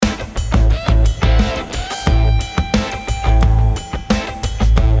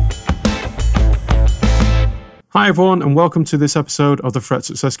Hi everyone, and welcome to this episode of the Fret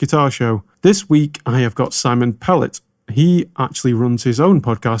Success Guitar Show. This week I have got Simon Pellett. He actually runs his own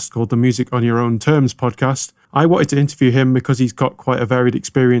podcast called the Music on Your Own Terms podcast. I wanted to interview him because he's got quite a varied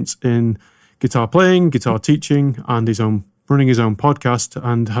experience in guitar playing, guitar teaching, and running his own podcast,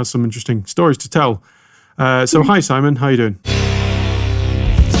 and has some interesting stories to tell. So hi Simon, how you doing?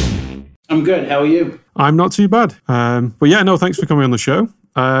 I'm good, how are you? I'm not too bad. Thanks for coming on the show.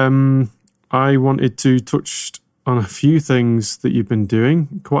 I wanted to touch on a few things that you've been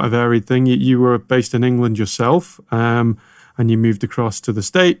doing, quite a varied thing. You were based in England yourself, and you moved across to the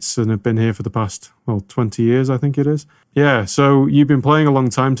States and have been here for the past, 20 years, I think it is. Yeah, so you've been playing a long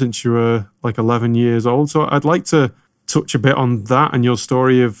time, since you were like 11 years old. So I'd like to touch a bit on that and your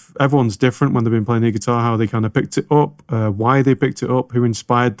story of everyone's different when they've been playing the guitar, how they kind of picked it up, why they picked it up, who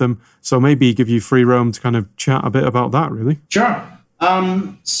inspired them. So maybe give you free roam to kind of chat a bit about that, really. Sure.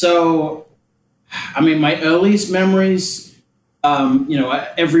 My earliest memories,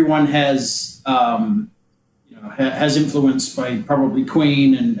 everyone has influenced by probably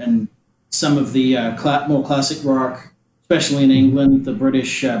Queen and some of the more classic rock, especially in England, the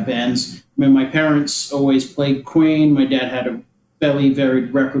British bands. I mean, my parents always played Queen. My dad had a fairly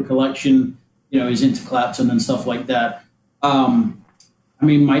varied record collection. He's into Clapton and stuff like that.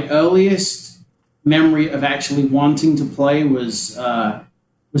 My earliest memory of actually wanting to play was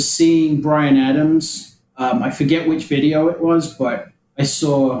seeing Bryan Adams. I forget which video it was, but I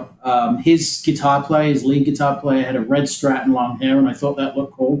saw his lead guitar player had a red Strat and long hair, and I thought that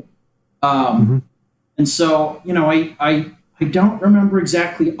looked cool. And so, I don't remember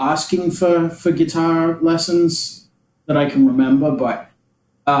exactly asking for guitar lessons that I can remember, but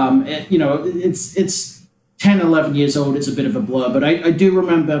it's 10, 11 years old. It's a bit of a blur, but I do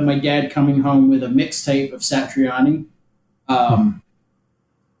remember my dad coming home with a mixtape of Satriani.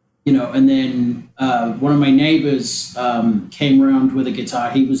 And then one of my neighbors came around with a guitar.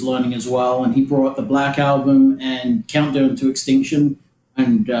 He was learning as well, and he brought the Black Album and Countdown to Extinction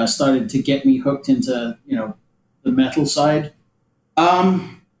and started to get me hooked into, the metal side. But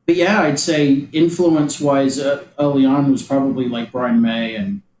yeah, I'd say influence-wise, early on was probably like Brian May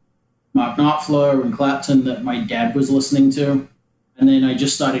and Mark Knopfler and Clapton that my dad was listening to. And then I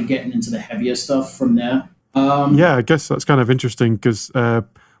just started getting into the heavier stuff from there. I guess that's kind of interesting because...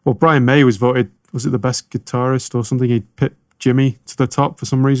 Brian May was voted, was it the best guitarist or something? He picked Jimmy to the top for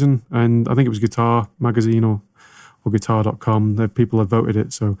some reason. And I think it was Guitar Magazine or Guitar.com. The people have voted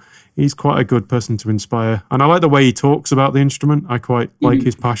it. So he's quite a good person to inspire. And I like the way he talks about the instrument. I quite like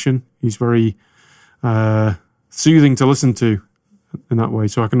his passion. He's very soothing to listen to in that way.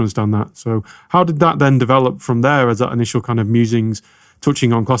 So I can understand that. So how did that then develop from there as that initial kind of musings,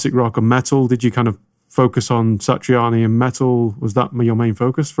 touching on classic rock and metal? Did you kind of focus on Satriani and metal? Was that your main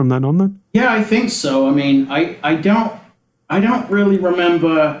focus from then on then? Yeah, I think so. I mean, I don't really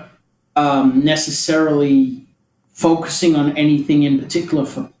remember necessarily focusing on anything in particular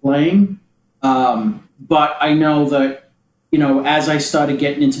for playing. But I know that, as I started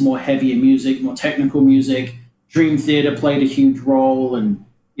getting into more heavier music, more technical music, Dream Theater played a huge role, and,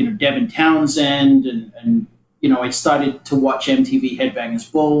 Devin Townsend, and I started to watch MTV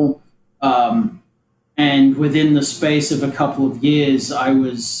Headbangers Ball. And within the space of a couple of years, I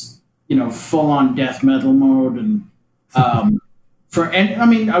was, full on death metal mode. And I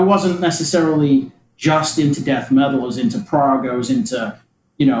wasn't necessarily just into death metal. I was into prog. I was into,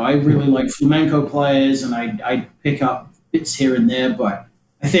 I really like flamenco players, and I'd pick up bits here and there. But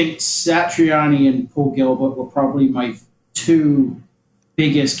I think Satriani and Paul Gilbert were probably my two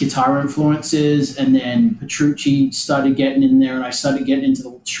biggest guitar influences. And then Petrucci started getting in there, and I started getting into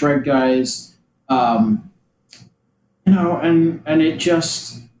the shred guys. And it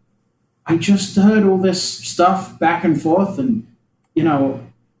just, I just heard all this stuff back and forth, and,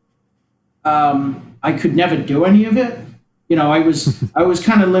 I could never do any of it. I was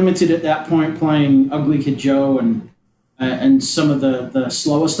kind of limited at that point playing Ugly Kid Joe and some of the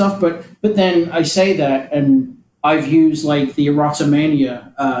slower stuff. But then I say that, and I've used like the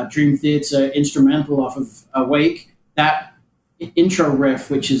Erotomania Dream Theater instrumental off of Awake, that intro riff,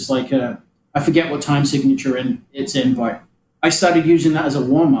 which is like I forget what time signature it's in, but I started using that as a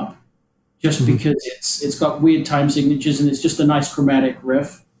warm-up just because it's got weird time signatures, and it's just a nice chromatic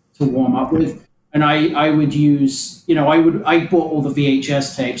riff to warm up with. And I would use, I bought all the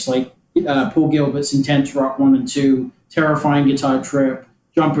VHS tapes, like Paul Gilbert's Intense Rock 1 and 2, Terrifying Guitar Trip,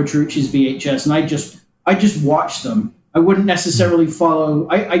 John Petrucci's VHS, and I just watched them. I wouldn't necessarily follow.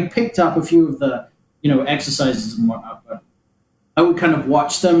 I picked up a few of the, exercises and whatnot, but I would kind of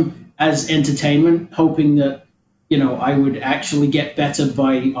watch them as entertainment, hoping that, I would actually get better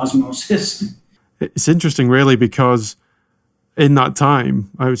by osmosis. it's interesting, really, because in that time,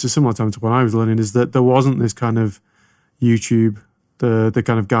 it was a similar time to when I was learning, is that there wasn't this kind of YouTube, the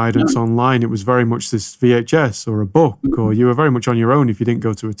kind of guidance online. It was very much this VHS or a book, or you were very much on your own if you didn't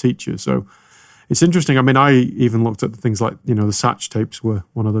go to a teacher. So it's interesting. I mean, I even looked at the things like, the Satch tapes were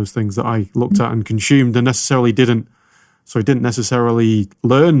one of those things that I looked at and consumed and didn't necessarily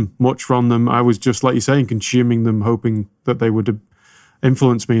learn much from them. I was just, like you're saying, consuming them, hoping that they would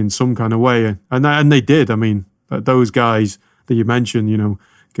influence me in some kind of way. And they did. I mean, those guys that you mentioned,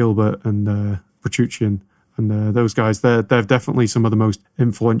 Gilbert and Petruccian, and those guys, they're definitely some of the most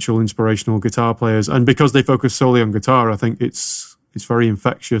influential, inspirational guitar players. And because they focus solely on guitar, I think it's very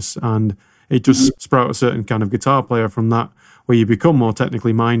infectious, and it just sprout a certain kind of guitar player from that, where you become more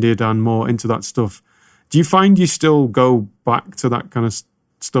technically minded and more into that stuff. Do you find you still go back to that kind of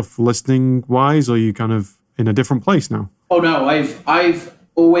stuff listening wise, or are you kind of in a different place now? Oh no, I've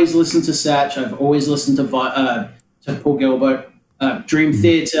always listened to Satch. I've always listened to Paul Gilbert, Dream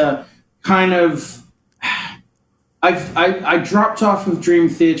Theater. Kind of, I dropped off of Dream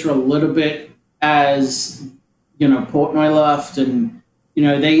Theater a little bit as Portnoy left, and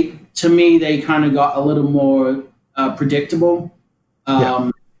they kind of got a little more predictable.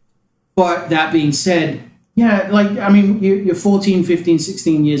 But that being said, you're 14, 15,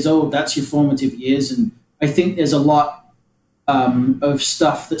 16 years old. That's your formative years. And I think there's a lot of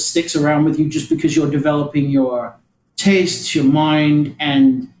stuff that sticks around with you just because you're developing your tastes, your mind,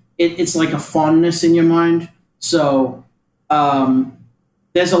 and it's like a fondness in your mind. So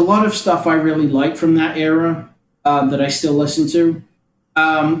there's a lot of stuff I really like from that era that I still listen to.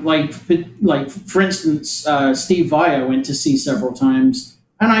 Like for instance, Steve Vai I went to see several times,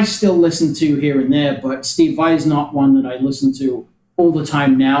 and I still listen to here and there, but Steve Vai is not one that I listen to all the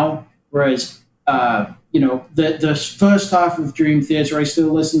time now. Whereas, the first half of Dream Theater I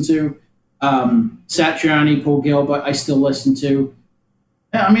still listen to. Satriani, Paul Gilbert I still listen to.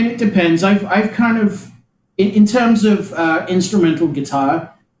 I mean, it depends. I've kind of, in terms of instrumental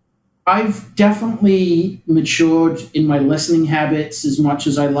guitar, I've definitely matured in my listening habits as much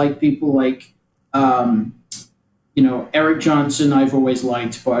as I like people like, Eric Johnson I've always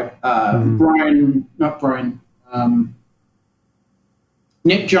liked, but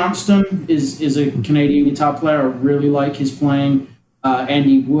Nick Johnston is a Canadian guitar player. I really like his playing.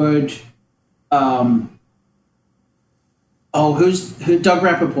 Andy Wood. Doug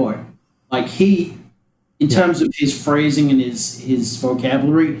Rappaport. In terms of his phrasing and his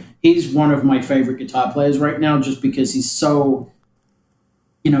vocabulary, he's one of my favorite guitar players right now, just because he's so,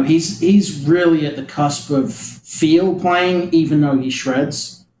 he's really at the cusp of feel playing, even though he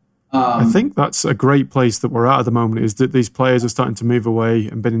shreds. I think that's a great place that we're at the moment, is that these players are starting to move away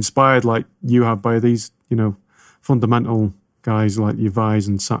and been inspired, like you have, by these, fundamental guys like your Vais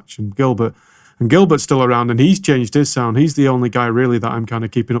and Satch and Gilbert. And Gilbert's still around, and he's changed his sound. He's the only guy really that I'm kind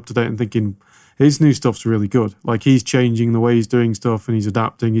of keeping up to date and thinking his new stuff's really good. Like, he's changing the way he's doing stuff, and he's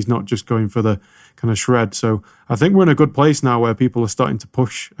adapting. He's not just going for the kind of shred. So I think we're in a good place now where people are starting to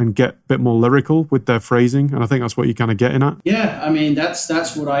push and get a bit more lyrical with their phrasing, and I think that's what you're kind of getting at. Yeah, I mean, that's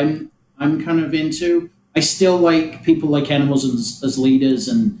what I'm kind of into. I still like people like Animals as leaders,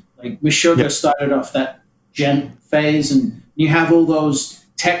 and like Meshuggah started off that gent phase, and you have all those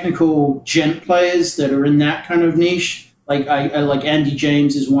technical gent players that are in that kind of niche. Like I like Andy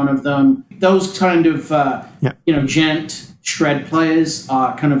James is one of them. Those kind of gent shred players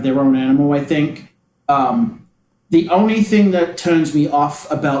are kind of their own animal, I think. The only thing that turns me off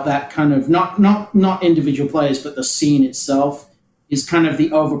about that kind of not individual players, but the scene itself, is kind of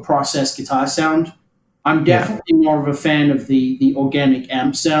the over-processed guitar sound. I'm definitely more of a fan of the organic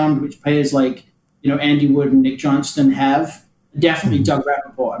amp sound, which players like Andy Wood and Nick Johnston have. Definitely Doug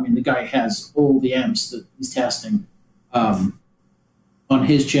Rappaport. I mean, the guy has all the amps that he's testing on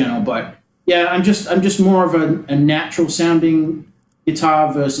his channel. But yeah, I'm just more of a natural sounding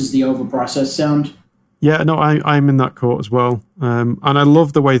guitar versus the over-processed sound. Yeah, no, I'm in that court as well. And I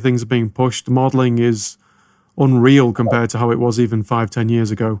love the way things are being pushed. Modeling is unreal compared to how it was even 5-10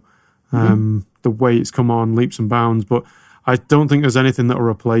 years ago. The way it's come on leaps and bounds, but I don't think there's anything that will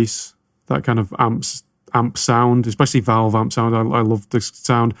replace that kind of amp sound, especially valve amp sound. I love this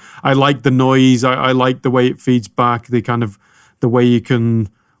sound. I like the noise. I like the way it feeds back, the way you can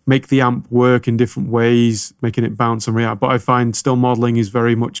make the amp work in different ways, making it bounce and react. But I find still modeling is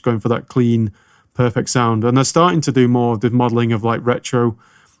very much going for that clean, perfect sound. And they're starting to do more of the modeling of like retro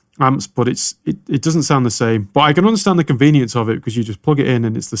amps, but it doesn't sound the same. But I can understand the convenience of it, because you just plug it in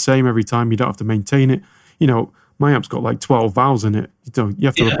and it's the same every time. You don't have to maintain it. My amp's got like 12 valves in it. You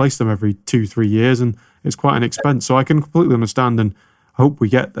have to replace them every 2-3 years, and it's quite an expense. So I can completely understand and hope we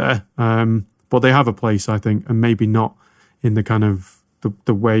get there. but they have a place, I think, and maybe not in the kind of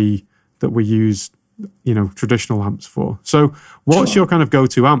the way that we use, traditional amps for. So what's your kind of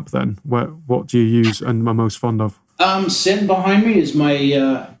go-to amp then? What do you use and are most fond of? Sitting behind me is my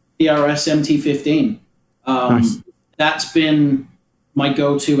PRS MT15. Nice. That's been my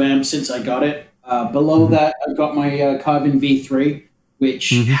go-to amp since I got it. Below that, I've got my Carvin V3, which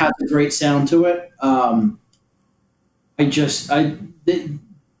has a great sound to it.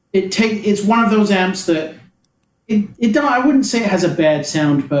 It's one of those amps that I wouldn't say it has a bad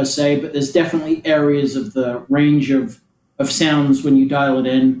sound per se, but there's definitely areas of the range of sounds when you dial it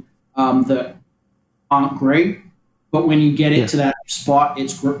in that aren't great. But when you get it to that spot,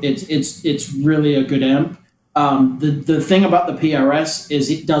 it's really a good amp. The thing about the PRS is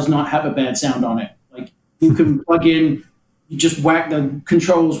it does not have a bad sound on it. Like you can plug in, you just whack the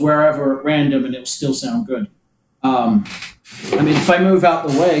controls wherever at random, and it'll still sound good. If I move out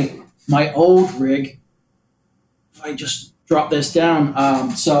the way, my old rig. If I just drop this down,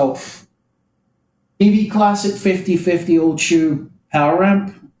 so TV Classic 5050 old shoe power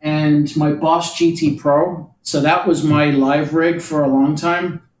amp and my Boss GT Pro. So that was my live rig for a long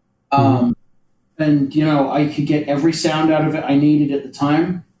time. And, I could get every sound out of it I needed at the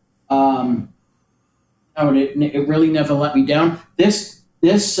time. It really never let me down. This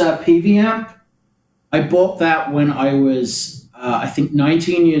PV amp, I bought that when I was, I think,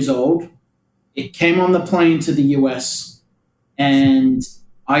 19 years old. It came on the plane to the US, and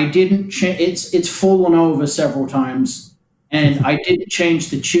I didn't change. It's fallen over several times, and I didn't change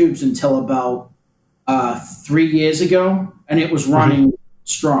the tubes until about 3 years ago, and it was running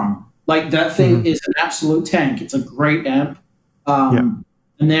strong. Like that thing is an absolute tank. It's a great amp. And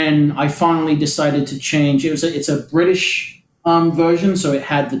then I finally decided to change. It's a British version, so it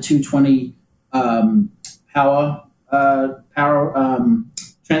had the 220 power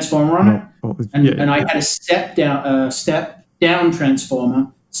transformer on it. And I had a step down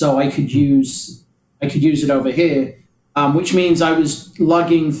transformer, so I could use it over here, which means I was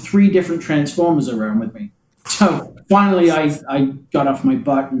lugging 3 different transformers around with me. So finally, I got off my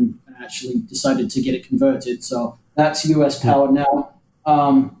butt and actually decided to get it converted. So that's US powered now.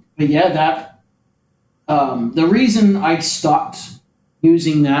 But yeah, the reason I stopped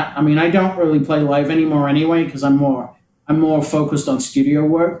using that, I don't really play live anymore anyway because I'm more focused on studio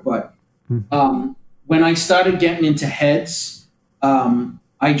work, but when I started getting into heads,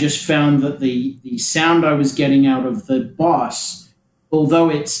 I just found that the sound I was getting out of the Boss, although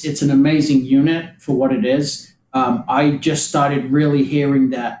it's an amazing unit for what it is, I just started really hearing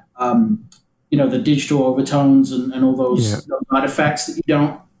that, the digital overtones and all those artifacts that you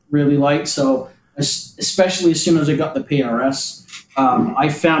don't really like. So especially as soon as I got the PRS, I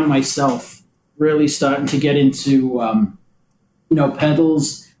found myself really starting to get into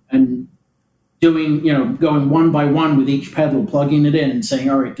pedals and doing, going one by one with each pedal, plugging it in and saying,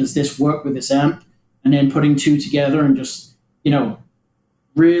 all right, does this work with this amp? And then putting 2 together and just,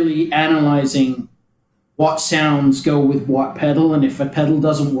 really analyzing what sounds go with what pedal. And if a pedal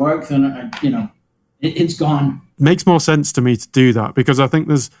doesn't work, then, it's gone. Makes more sense to me to do that because I think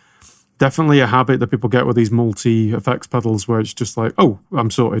there's definitely a habit that people get with these multi-effects pedals where it's just like, oh,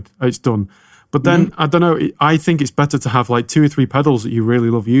 I'm sorted, it's done. But then, I don't know, I think it's better to have like 2 or 3 pedals that you really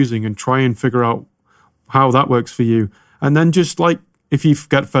love using and try and figure out how that works for you. And then just like, if you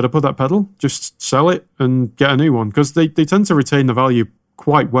get fed up with that pedal, just sell it and get a new one because they tend to retain the value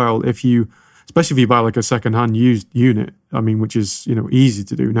quite well especially if you buy like a second-hand used unit, which is, easy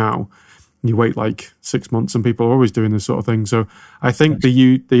to do now. You wait like 6 months and people are always doing this sort of thing. So I think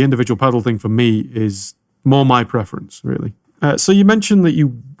the individual pedal thing for me is more my preference, really. So you mentioned that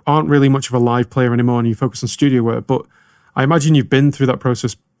you aren't really much of a live player anymore and you focus on studio work, but I imagine you've been through that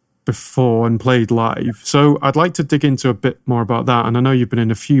process before and played live. So I'd like to dig into a bit more about that. And I know you've been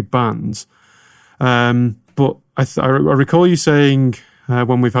in a few bands, but I recall you saying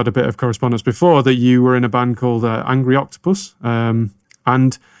when we've had a bit of correspondence before that you were in a band called Angry Octopus, and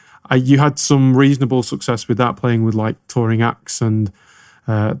you had some reasonable success with that, playing with like touring acts and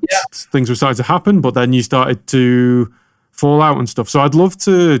things were starting to happen, but then you started to fall out and stuff. So I'd love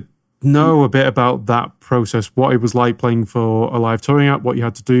to know a bit about that process, what it was like playing for a live touring act, what you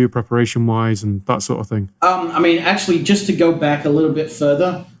had to do preparation-wise and that sort of thing. Actually, just to go back a little bit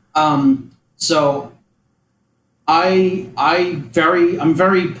further, so I'm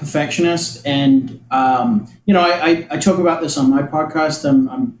very perfectionist, and I talk about this on my podcast.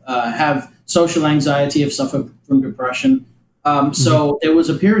 I have social anxiety. I've suffered from depression. So there was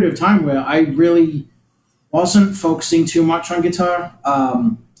a period of time where I really wasn't focusing too much on guitar.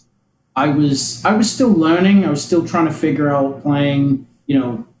 I was still learning. I was still trying to figure out playing,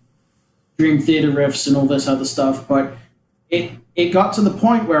 Dream Theater riffs and all this other stuff. But it got to the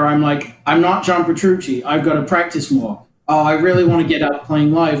point where I'm like, I'm not John Petrucci. I've got to practice more. Oh, I really want to get out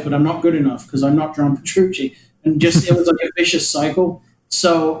playing live, but I'm not good enough because I'm not John Petrucci. And just it was like a vicious cycle.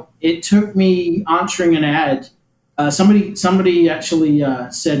 So it took me answering an ad. Somebody actually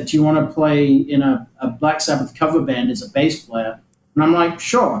said, "Do you want to play in a Black Sabbath cover band as a bass player?" And I'm like,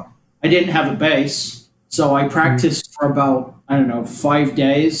 "Sure." I didn't have a bass, so I practiced for about 5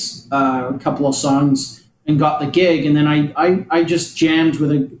 days, a couple of songs, and got the gig. And then I just jammed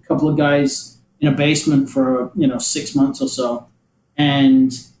with a couple of guys in a basement for 6 months or so,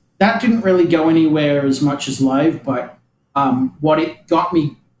 and that didn't really go anywhere as much as live. But what it got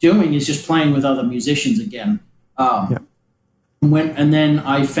me doing is just playing with other musicians again. And then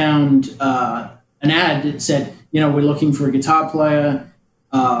I found an ad that said, we're looking for a guitar player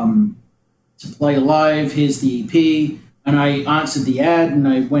to play live. Here's the EP. And I answered the ad, and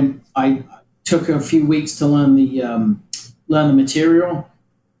I took a few weeks to learn the material.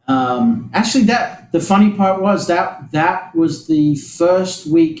 Actually, the funny part was that was the first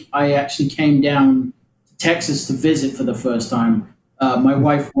week I actually came down to Texas to visit for the first time. My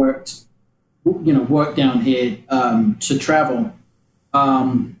wife worked down here to travel.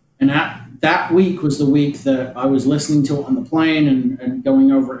 And that week was the week that I was listening to it on the plane and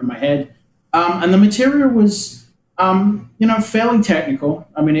going over it in my head. And the material was, fairly technical.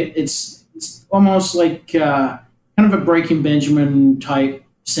 I mean, it's almost like kind of a Breaking Benjamin type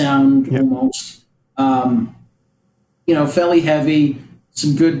sound, almost. Fairly heavy,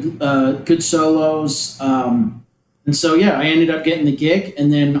 some good solos. And so, I ended up getting the gig,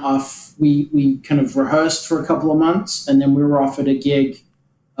 and then we kind of rehearsed for a couple of months, and then we were offered a gig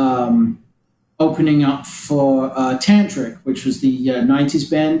opening up for Tantric, which was the 90s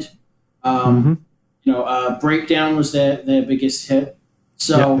band. Breakdown was their biggest hit.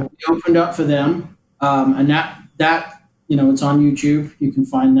 So we opened up for them, and that it's on YouTube. You can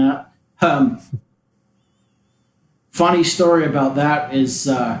find that. Funny story about that is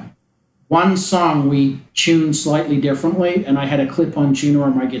one song we tuned slightly differently, and I had a clip-on tuner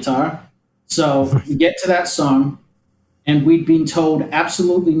on my guitar. So we get to that song, and we'd been told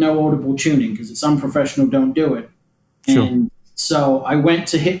absolutely no audible tuning because it's unprofessional, don't do it. Sure. And so I went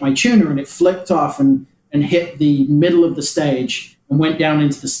to hit my tuner, and it flicked off and hit the middle of the stage and went down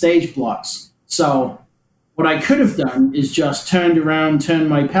into the stage blocks. So what I could have done is just turned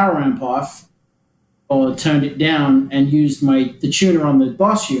my power amp off or turned it down and used the tuner on the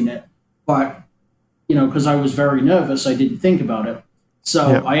Boss unit. But, because I was very nervous, I didn't think about it.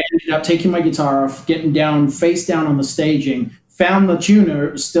 So I ended up taking my guitar off, getting down, face down on the staging, found the tuner,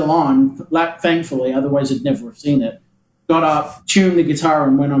 it was still on, thankfully, otherwise I'd never have seen it. Got up, tuned the guitar,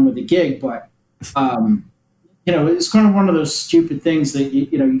 and went on with the gig. But, it's kind of one of those stupid things that,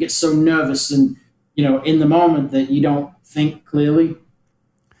 you get so nervous and, in the moment that you don't think clearly.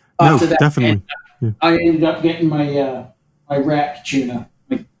 After that, definitely. I ended up getting my rack tuner,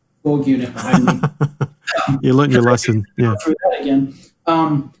 my Borg unit behind me. You learned your lesson. Yeah. Through that again.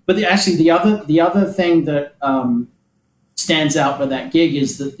 But the other thing that stands out with that gig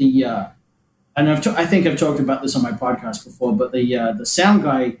is that and I think I've talked about this on my podcast before, but the sound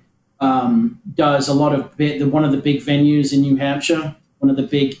guy does a lot of one of the big venues in New Hampshire, one of the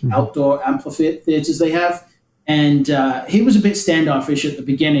big outdoor amphitheaters they have. And he was a bit standoffish at the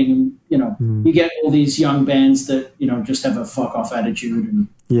beginning. And, you get all these young bands that, just have a fuck off attitude and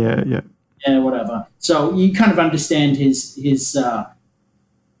whatever. So you kind of understand his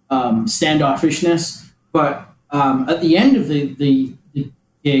standoffishness. But at the end of the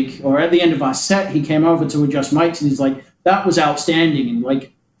gig, or at the end of our set, he came over to adjust mics, and he's like, "That was outstanding," and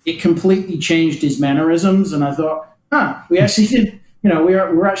like it completely changed his mannerisms. And I thought, we actually did.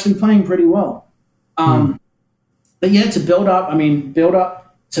 We're actually playing pretty well. But to build up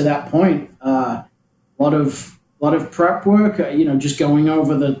to that point, a lot of prep work, just going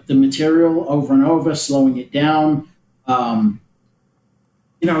over the material over and over, slowing it down,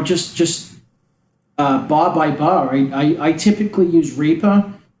 just bar by bar. I typically use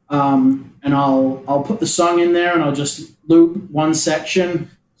Reaper, and I'll put the song in there, and I'll just loop one section,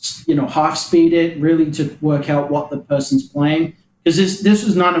 half speed it, really to work out what the person's playing. Because this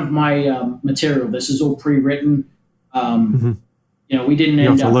was none of my material. This is all pre-written. We didn't you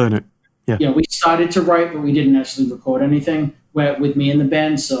end have to up learn it. we started to write, but we didn't actually record anything with me in the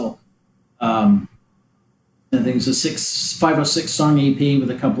band. So I think it's a 5 or 6 song EP with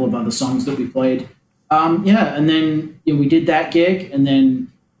a couple of other songs that we played. And then we did that gig, and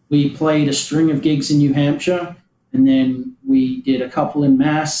then we played a string of gigs in New Hampshire, and then we did a couple in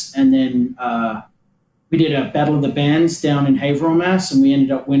Mass, and then we did a Battle of the Bands down in Haverhill, Mass, and we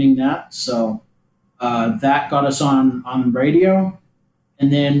ended up winning that. So that got us on radio,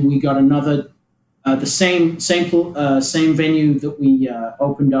 and then we got another the same venue that we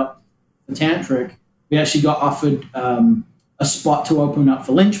opened up for Tantric. We actually got offered a spot to open up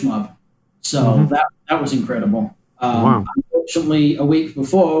for Lynch Mob, so that was incredible. Wow. Unfortunately, a week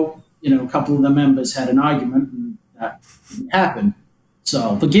before, a couple of the members had an argument, and that didn't happen.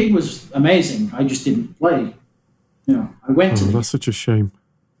 So the gig was amazing. I just didn't play. I went to. That's such a shame.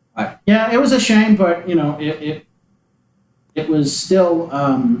 Yeah, it was a shame, but it was still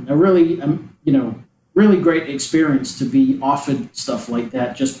a really really great experience to be offered stuff like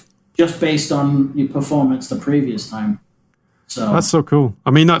that just based on your performance the previous time. So that's so cool.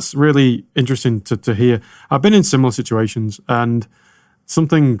 I mean, that's really interesting to hear. I've been in similar situations, and some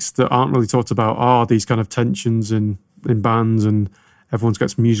things that aren't really talked about are these kind of tensions in bands, and everyone's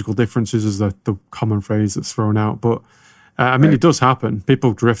got musical differences as the common phrase that's thrown out. But I mean, it does happen.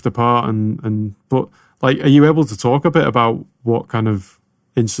 People drift apart, but like, are you able to talk a bit about what kind of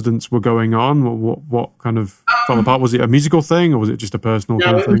incidents were going on? What kind of fell apart? Was it a musical thing, or was it just a personal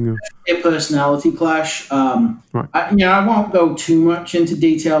kind of thing? A personality clash. Right. I won't go too much into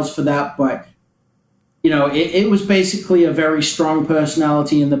details for that, but it was basically a very strong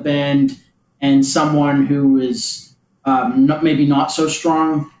personality in the band and someone who was maybe not so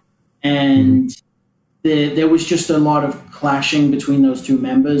strong, and there was just a lot of clashing between those two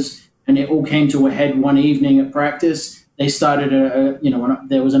members, and it all came to a head one evening at practice. They started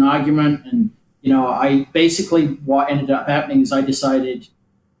there was an argument, and I basically, what ended up happening is I decided,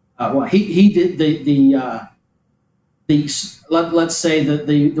 he did let's say that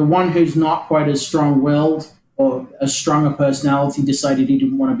the one who's not quite as strong-willed or as strong a personality decided he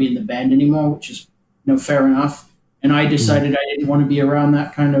didn't want to be in the band anymore, which is fair enough. And I decided I didn't want to be around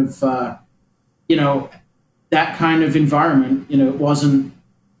that kind of that kind of environment. It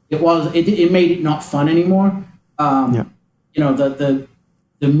made it not fun anymore. The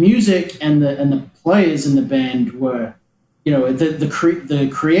music and the players in the band were, the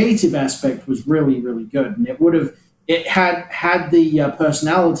creative aspect was really, really good, and it had the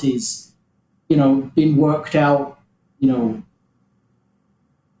personalities, been worked out,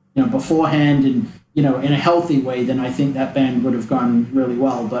 beforehand and in a healthy way, then I think that band would have gone really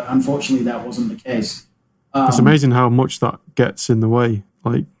well. But unfortunately, that wasn't the case. It's amazing how much that gets in the way.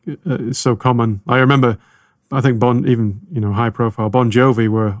 Like, it's so common. I remember, I think high profile Bon Jovi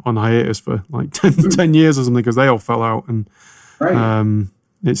were on hiatus for like 10 years or something because they all fell out, and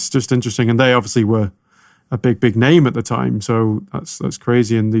it's just interesting. And they obviously were a big name at the time, so that's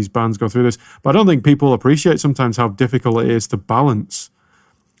crazy. And these bands go through this, but I don't think people appreciate sometimes how difficult it is to balance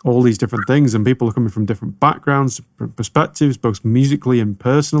all these different things. And people are coming from different backgrounds, different perspectives, both musically and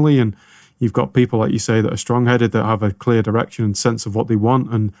personally. And you've got people, like you say, that are strong-headed, that have a clear direction and sense of what they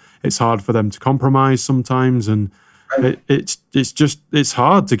want, and it's hard for them to compromise sometimes. And it's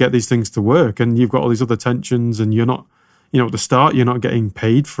hard to get these things to work. And you've got all these other tensions, and you're not, at the start, you're not getting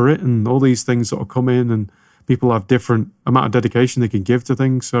paid for it, and all these things sort of come in, and people have different amount of dedication they can give to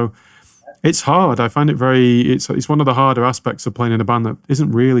things. So it's hard. I find it it's one of the harder aspects of playing in a band that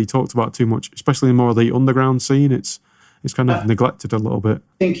isn't really talked about too much, especially in more of the underground scene. It's kind of neglected a little bit.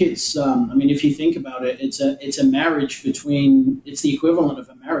 I think it's, if you think about it, it's a marriage it's the equivalent of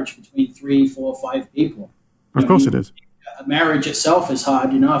a marriage between 3, 4, 5 people. Of course it is. A marriage itself is hard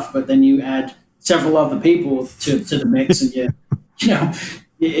enough, but then you add several other people to the mix, and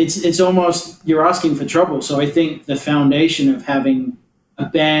it's almost, you're asking for trouble. So I think the foundation of having a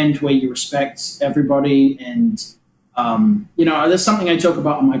band where you respect everybody, and there's something I talk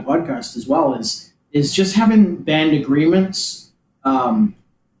about on my podcast as well, is just having band agreements, and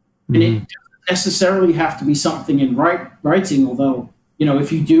it doesn't necessarily have to be something in writing. Although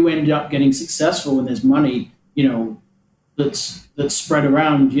if you do end up getting successful and there's money, that's spread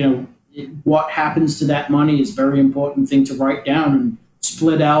around, what happens to that money is a very important thing to write down and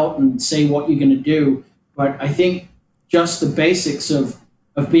split out and say what you're going to do. But I think just the basics of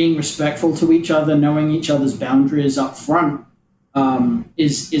being respectful to each other, knowing each other's boundaries up front,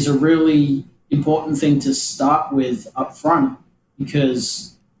 is a really important thing to start with up front,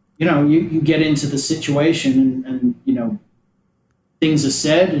 because you get into the situation and things are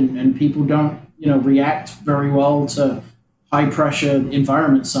said, and people don't react very well to high pressure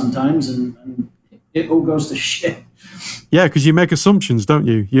environments sometimes, and it all goes to shit. Yeah, because you make assumptions, don't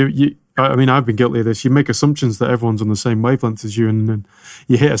you? I've been guilty of this. You make assumptions that everyone's on the same wavelength as you, and then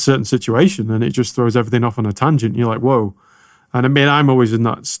you hit a certain situation, and it just throws everything off on a tangent. You're like, whoa. And I'm always in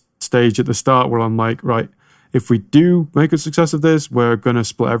that stage at the start where I'm like, right, if we do make a success of this, we're going to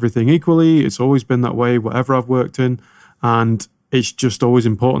split everything equally. It's always been that way, whatever I've worked in. And it's just always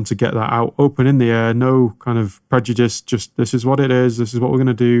important to get that out open in the air. No kind of prejudice, just this is what it is. This is what we're going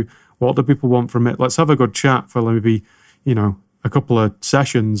to do. What do people want from it? Let's have a good chat for maybe, a couple of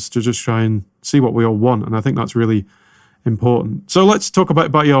sessions to just try and see what we all want. And I think that's really important. So let's talk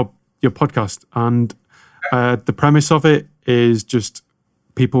about your podcast. And the premise of it is just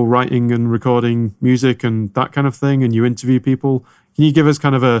people writing and recording music and that kind of thing, and you interview people. Can you give us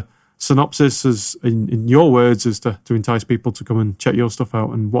kind of a synopsis as in your words as to entice people to come and check your stuff out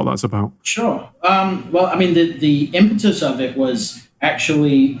and what that's about? Sure. Well, I mean, the impetus of it was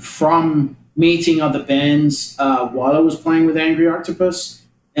actually from meeting other bands while I was playing with Angry Octopus.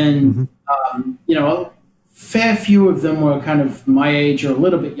 And, a fair few of them were kind of my age or a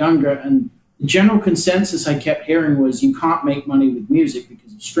little bit younger. And the general consensus I kept hearing was you can't make money with music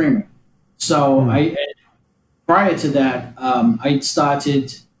because of streaming. So prior to that, I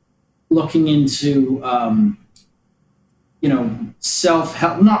started looking into,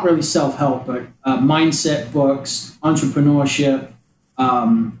 self-help, not really self-help, but mindset books, entrepreneurship,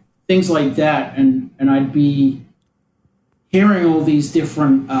 things like that. And I'd be hearing all these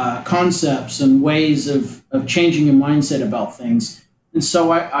different concepts and ways of changing your mindset about things. And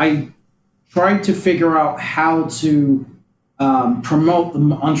so I tried to figure out how to promote the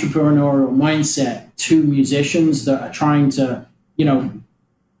entrepreneurial mindset to musicians that are trying to,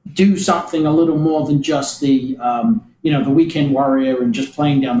 do something a little more than just the, the weekend warrior and just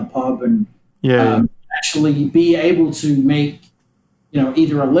playing down the pub and actually be able to make,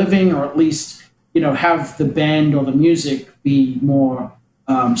 either a living or at least, have the band or the music be more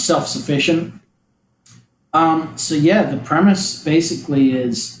self-sufficient. The premise basically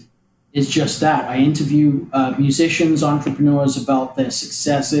is just that. I interview musicians, entrepreneurs about their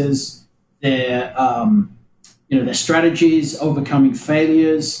successes, their strategies, overcoming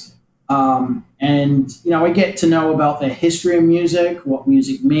failures. I get to know about their history of music, what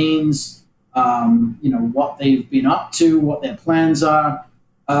music means, what they've been up to, what their plans are.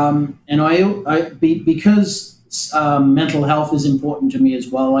 Because mental health is important to me as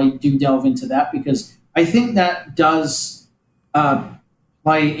well, I do delve into that because I think that does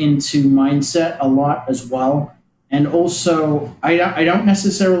play into mindset a lot as well. And also, I don't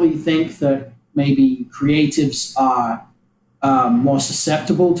necessarily think that maybe creatives are more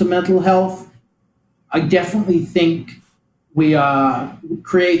susceptible to mental health. I definitely think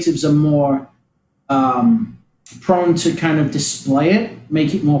creatives are more prone to kind of display it,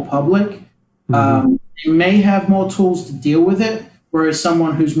 make it more public. They may have more tools to deal with it, whereas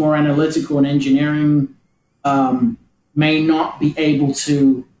someone who's more analytical and engineering may not be able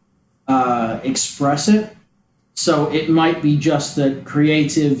to express it. So it might be just that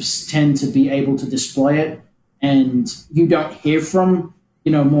creatives tend to be able to display it, and you don't hear from,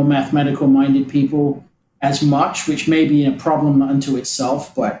 more mathematical minded people as much, which may be a problem unto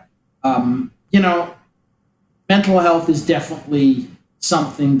itself. But, mental health is definitely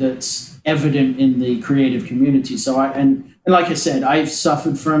something that's evident in the creative community. So and like I said, I've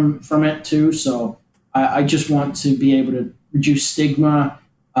suffered from it too. So I just want to be able to reduce stigma,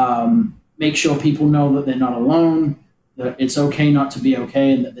 make sure people know that they're not alone, that it's okay not to be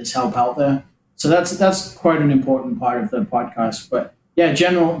okay, and that there's help out there. So that's quite an important part of the podcast. But yeah,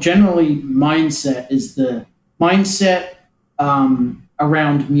 generally mindset is the mindset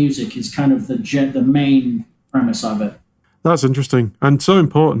around music is kind of the main premise of it. That's interesting and so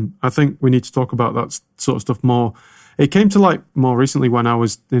important. I think we need to talk about that sort of stuff more. It came to light more recently when I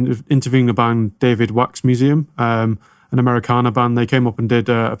was interviewing the band David Wax Museum, an Americana band. They came up and did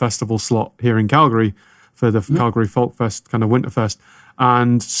a festival slot here in Calgary for the Calgary Folk Fest, kind of Winterfest.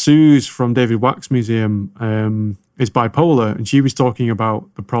 And Suze from David Wax Museum is bipolar, and she was talking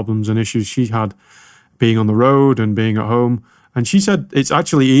about the problems and issues she had being on the road and being at home. And she said it's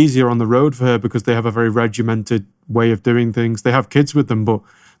actually easier on the road for her because they have a very regimented way of doing things. They have kids with them, but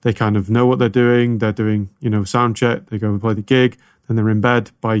they kind of know what they're doing. They're doing, sound check. They go and play the gig. Then they're in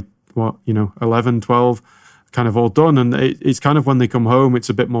bed by 11, 12, kind of all done. And it's kind of when they come home, it's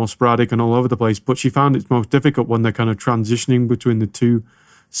a bit more sporadic and all over the place. But she found it's most difficult when they're kind of transitioning between the two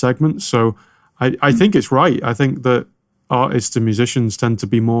segments. So I think it's right. I think that artists and musicians tend to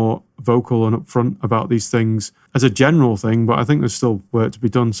be more vocal and upfront about these things as a general thing, but I think there's still work to be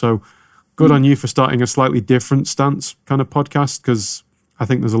done. So good on you for starting a slightly different stance kind of podcast, because I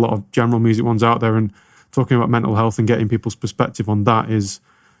think there's a lot of general music ones out there, and talking about mental health and getting people's perspective on that is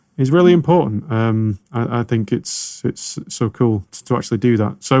really important. I think it's so cool to actually do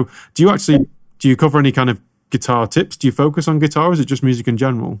that. So do you cover any kind of guitar tips? Do you focus on guitar, or is it just music in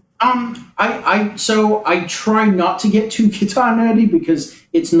general? I try not to get too guitar nerdy because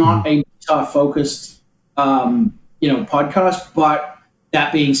it's not a guitar focused podcast. But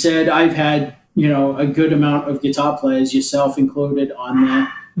that being said, I've had a good amount of guitar players, yourself included, on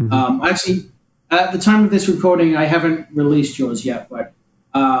there. Actually, at the time of this recording, I haven't released yours yet, but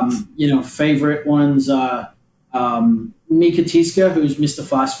favorite ones are Mika Tiska, who's Mr.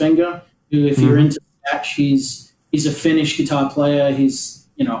 Fastfinger, who, if you're into that, he's a Finnish guitar player. He's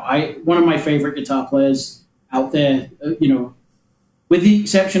one of my favorite guitar players out there. With the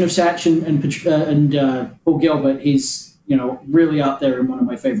exception of Satch and Paul Gilbert, he's really out there and one of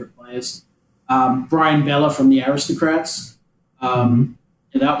my favorite players. Brian Bella from the Aristocrats.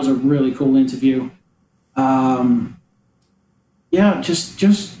 That was a really cool interview. Just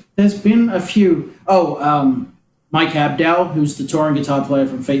there's been a few. Mike Abdal, who's the touring guitar player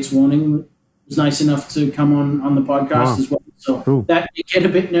from Fate's Warning, was nice enough to come on the podcast as well. So cool. That can get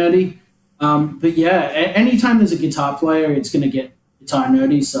a bit nerdy. But yeah, anytime there's a guitar player, it's going to get guitar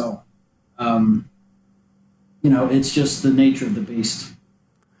nerdy. So, it's just the nature of the beast.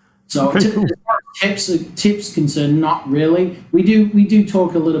 So as far as tips concerned, not really. We do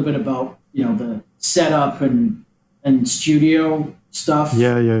talk a little bit about the setup and studio stuff.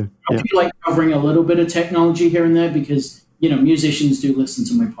 Yeah. I do like covering a little bit of technology here and there because musicians do listen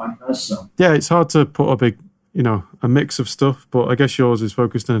to my podcast. So yeah, it's hard to put a big a mix of stuff, but I guess yours is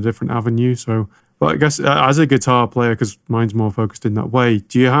focused in a different avenue. So, but I guess as a guitar player, because mine's more focused in that way,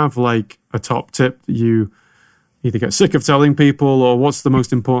 do you have like a top tip that you either get sick of telling people, or what's the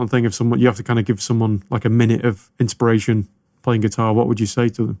most important thing if you have to kind of give someone like a minute of inspiration playing guitar? What would you say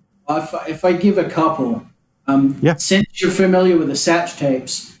to them? If I give a couple, since you're familiar with the Satch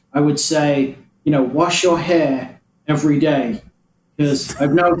tapes, I would say, wash your hair every day, because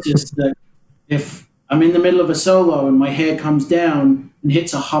I've noticed that if I'm in the middle of a solo and my hair comes down and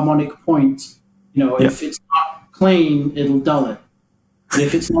hits a harmonic point, if it's not clean, it'll dull it. But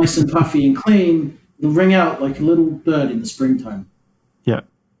if it's nice and puffy and clean, it'll ring out like a little bird in the springtime. Yeah,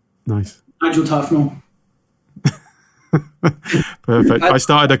 nice. Nigel Tufnell. Perfect. I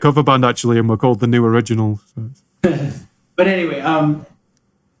started a cover band actually, and we're called The New Original. So. But anyway,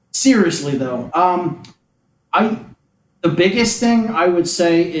 seriously though, the biggest thing I would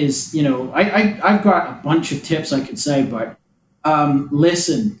say is, I've got a bunch of tips I could say, but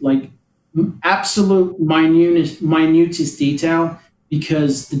listen, like absolute minutest detail,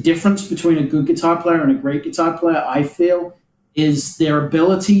 because the difference between a good guitar player and a great guitar player, I feel, is their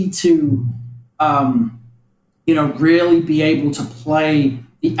ability to, really be able to play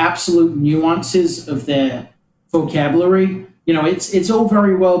the absolute nuances of their vocabulary. It's all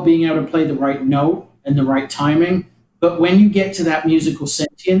very well being able to play the right note and the right timing, but when you get to that musical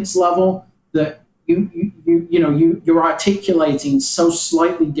sentience level, that you're articulating so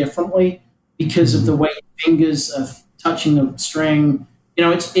slightly differently because of the way your fingers are touching the string.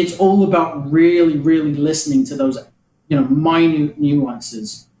 It's all about really, really listening to those, minute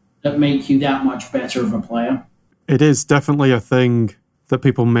nuances that make you that much better of a player. It is definitely a thing that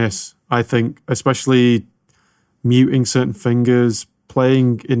people miss, I think, especially muting certain fingers,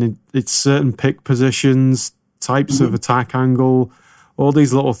 playing in its certain pick positions, types of attack angle. All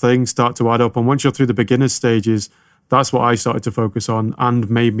these little things start to add up. And once you're through the beginner stages, that's what I started to focus on and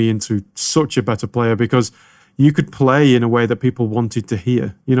made me into such a better player, because you could play in a way that people wanted to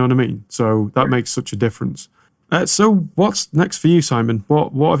hear. You know what I mean? So that makes such a difference. So what's next for you, Simon?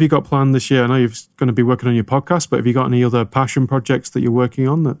 What have you got planned this year? I know you're going to be working on your podcast, but have you got any other passion projects that you're working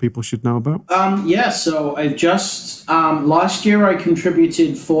on that people should know about? So I just, last year I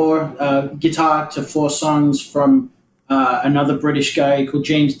contributed guitar to 4 songs from another British guy called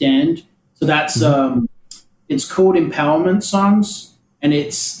James Dand. So that's, it's called Empowerment Songs, and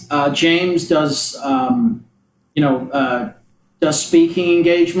it's, James does, does speaking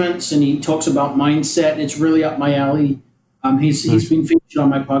engagements, and he talks about mindset. It's really up my alley. He's been featured on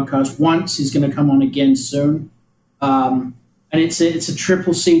my podcast once. He's going to come on again soon. And it's a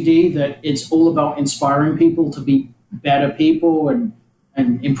triple CD that it's all about inspiring people to be better people and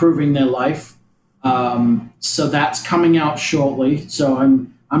improving their life. So that's coming out shortly. So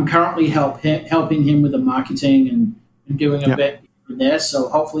I'm currently helping him with the marketing and doing a bit there. So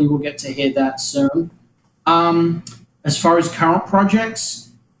hopefully we'll get to hear that soon. As far as current projects,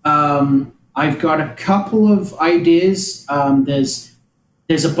 I've got a couple of ideas. There's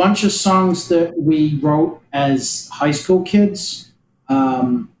a bunch of songs that we wrote as high school kids.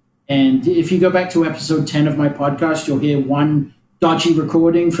 And if you go back to episode 10 of my podcast, you'll hear one dodgy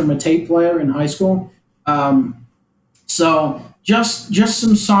recording from a tape player in high school. So just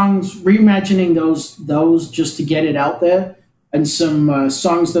some songs, reimagining those just to get it out there, and some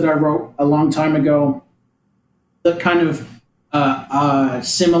songs that I wrote a long time ago that kind of are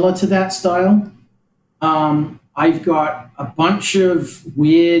similar to that style. I've got a bunch of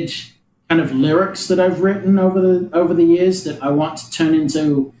weird kind of lyrics that I've written over the years that I want to turn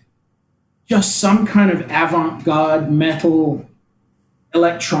into just some kind of avant-garde metal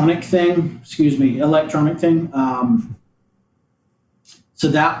electronic thing. So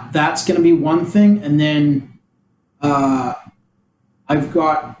that's going to be one thing, and then I've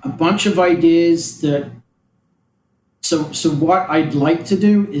got a bunch of ideas that. So what I'd like to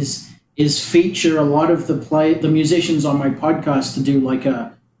do is feature a lot of the musicians on my podcast to do like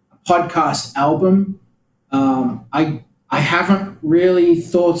a podcast album. I haven't really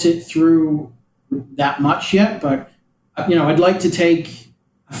thought it through that much yet, but I'd like to take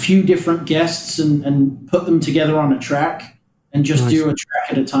a few different guests and put them together on a track and just do a track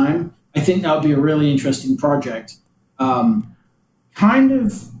at a time. I think that would be a really interesting project. I'm kind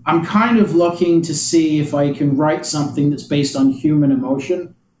of looking to see if I can write something that's based on human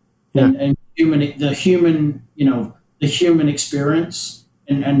emotion and the human experience,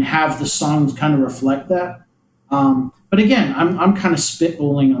 and have the songs kind of reflect that. But again, I'm kind of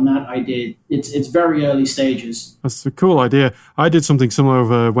spitballing on that idea. It's very early stages. That's a cool idea. I did something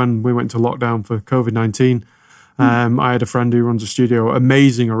similar when we went to lockdown for COVID-19. I had a friend who runs a studio,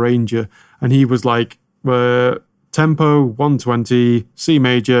 amazing arranger, and he was like, tempo 120, C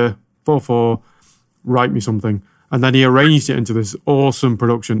major, 4/4, write me something. And then he arranged it into this awesome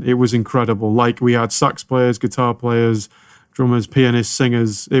production. It was incredible. Like, we had sax players, guitar players, drummers, pianists,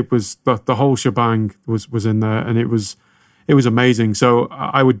 singers. It was the whole shebang was in there, and it was amazing. So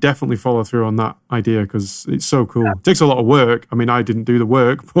I would definitely follow through on that idea because it's so cool. It takes a lot of work. I mean, I didn't do the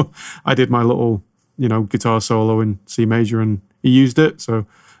work, but I did my little guitar solo in C major, and he used it, so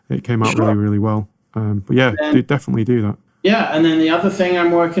it came out really, really well. But yeah, definitely do that. Yeah, and then the other thing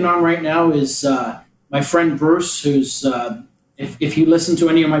I'm working on right now is my friend Bruce, who's if you listen to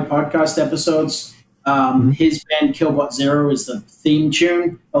any of my podcast episodes, his band Killbot Zero is the theme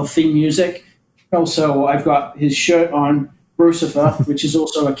tune or theme music. Also, I've got his shirt on, Brucifer, which is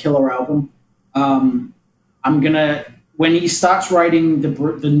also a killer album. I'm gonna, when he starts writing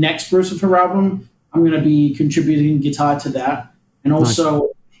the next Brucifer album, I'm gonna be contributing guitar to that, and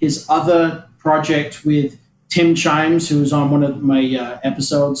also his other project with Tim Chimes, who was on one of my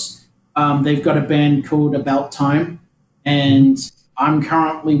episodes. They've got a band called About Time, and I'm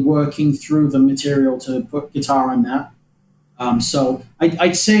currently working through the material to put guitar on that. So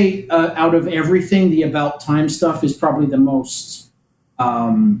I'd say out of everything, the About Time stuff is probably the most,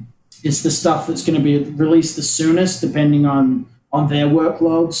 it's the stuff that's going to be released the soonest, depending on their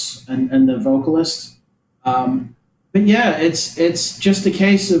workloads and the vocalist. But yeah, it's just a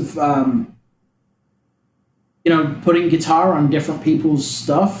case of, putting guitar on different people's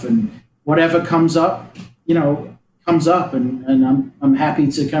stuff, and whatever comes up, comes up, and I'm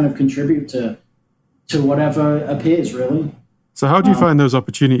happy to kind of contribute to whatever appears, really. So how do you find those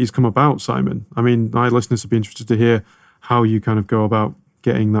opportunities come about, Simon? I mean, my listeners would be interested to hear how you kind of go about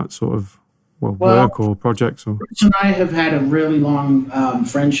getting that sort of work or projects. Or Rich and I have had a really long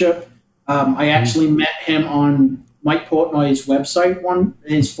friendship. I actually met him on Mike Portnoy's website,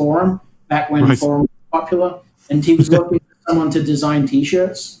 his forum, back when forum was popular, and he was looking for someone to design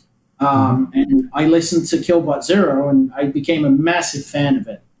T-shirts. And I listened to Killbot Zero, and I became a massive fan of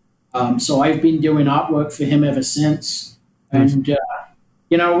it. So I've been doing artwork for him ever since. And,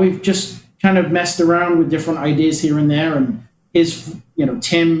 we've just kind of messed around with different ideas here and there. And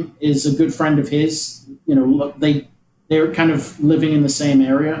Tim is a good friend of his. They're kind of living in the same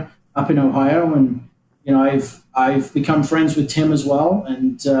area up in Ohio. And, I've become friends with Tim as well.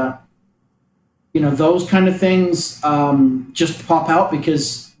 And, those kind of things just pop out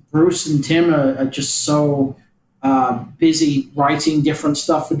because Bruce and Tim are just so busy writing different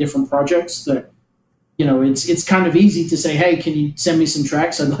stuff for different projects that, it's kind of easy to say, hey, can you send me some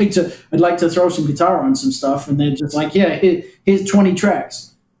tracks? I'd like to throw some guitar on some stuff. And they're just like, yeah, here's 20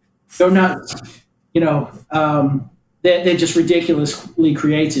 tracks. Go nuts. They're just ridiculously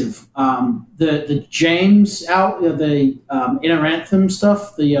creative. The James the Inner Anthem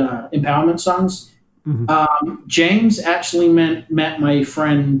stuff, the empowerment songs. James actually met my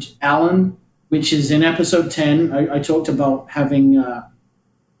friend Alan, which is in episode 10. I talked about having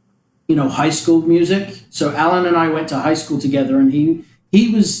high school music. So Alan and I went to high school together, and he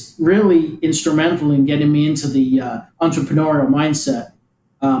was really instrumental in getting me into the entrepreneurial mindset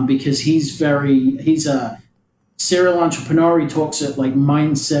because he's a serial entrepreneur. He talks at like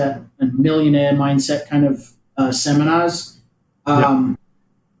mindset and millionaire mindset kind of seminars. And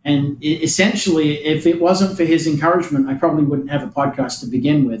essentially, if it wasn't for his encouragement, I probably wouldn't have a podcast to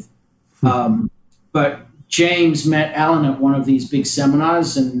begin with. But James met Alan at one of these big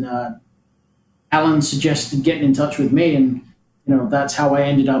seminars, and Alan suggested getting in touch with me, and that's how I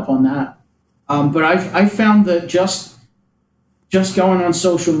ended up on that. But I've found that just going on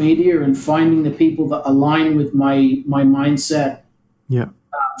social media and finding the people that align with my mindset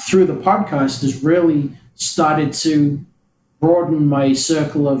through the podcast has really started to broaden my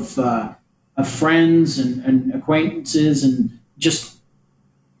circle of friends and acquaintances, and just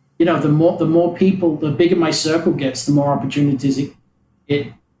the more people, the bigger my circle gets, the more opportunities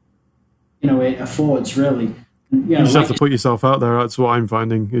it affords, really. You just have to put yourself out there. That's what I'm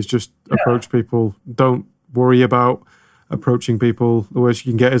finding, is just approach people. Don't worry about approaching people. The worst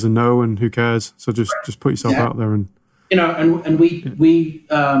you can get is a no, and who cares? So just put yourself out there, and we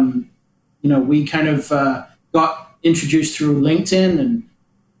kind of got introduced through LinkedIn, and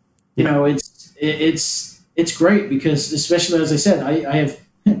it's great because, especially as I said, I have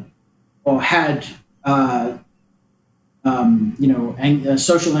or had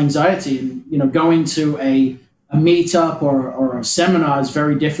social anxiety, and going to a meetup or a seminar is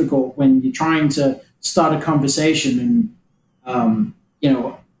very difficult when you're trying to start a conversation, and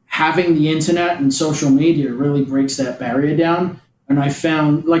having the internet and social media really breaks that barrier down. And I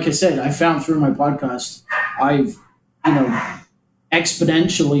found, like I said, through my podcast, I've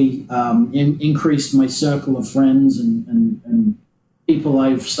exponentially increased my circle of friends and people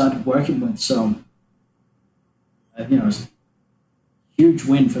I've started working with. So it's a huge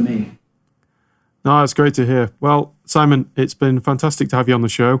win for me. No, that's great to hear. Well, Simon, it's been fantastic to have you on the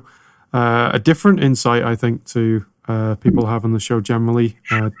show. A different insight, I think, to people have on the show generally.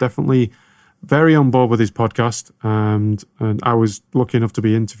 Definitely very on board with his podcast, and I was lucky enough to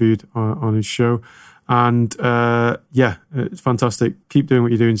be interviewed on his show. And it's fantastic. Keep doing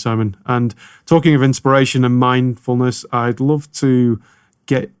what you're doing, Simon. And talking of inspiration and mindfulness, I'd love to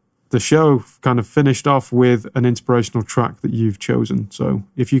get the show kind of finished off with an inspirational track that you've chosen. So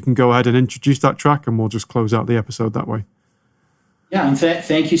if you can go ahead and introduce that track, and we'll just close out the episode that way. Yeah, and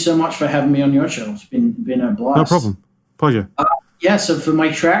thank you so much for having me on your show. It's been a blast. No problem. Pleasure. So for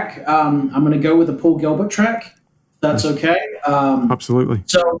my track, I'm going to go with a Paul Gilbert track. If that's okay. Absolutely.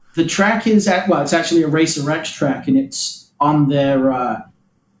 So the track is it's actually a Racer X track, and it's on their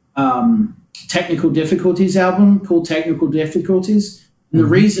Technical Difficulties album called Technical Difficulties. And the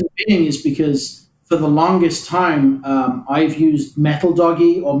reason being is because for the longest time, I've used Metal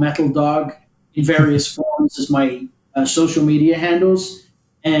Doggy or Metal Dog in various forms as my social media handles.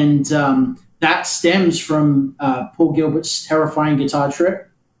 And that stems from Paul Gilbert's Terrifying Guitar Trip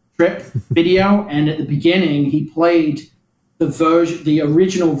video. And at the beginning, he played the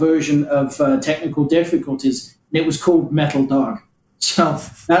original version of Technical Difficulties, and it was called Metal Dog. So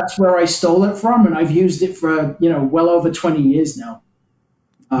that's where I stole it from, and I've used it for well over 20 years now.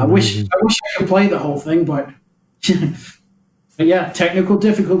 I wish I could play the whole thing, but yeah, Technical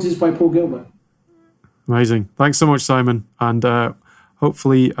Difficulties by Paul Gilbert. Amazing. Thanks so much, Simon. And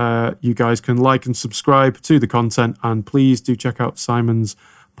hopefully you guys can like and subscribe to the content, and please do check out Simon's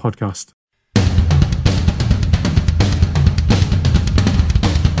podcast.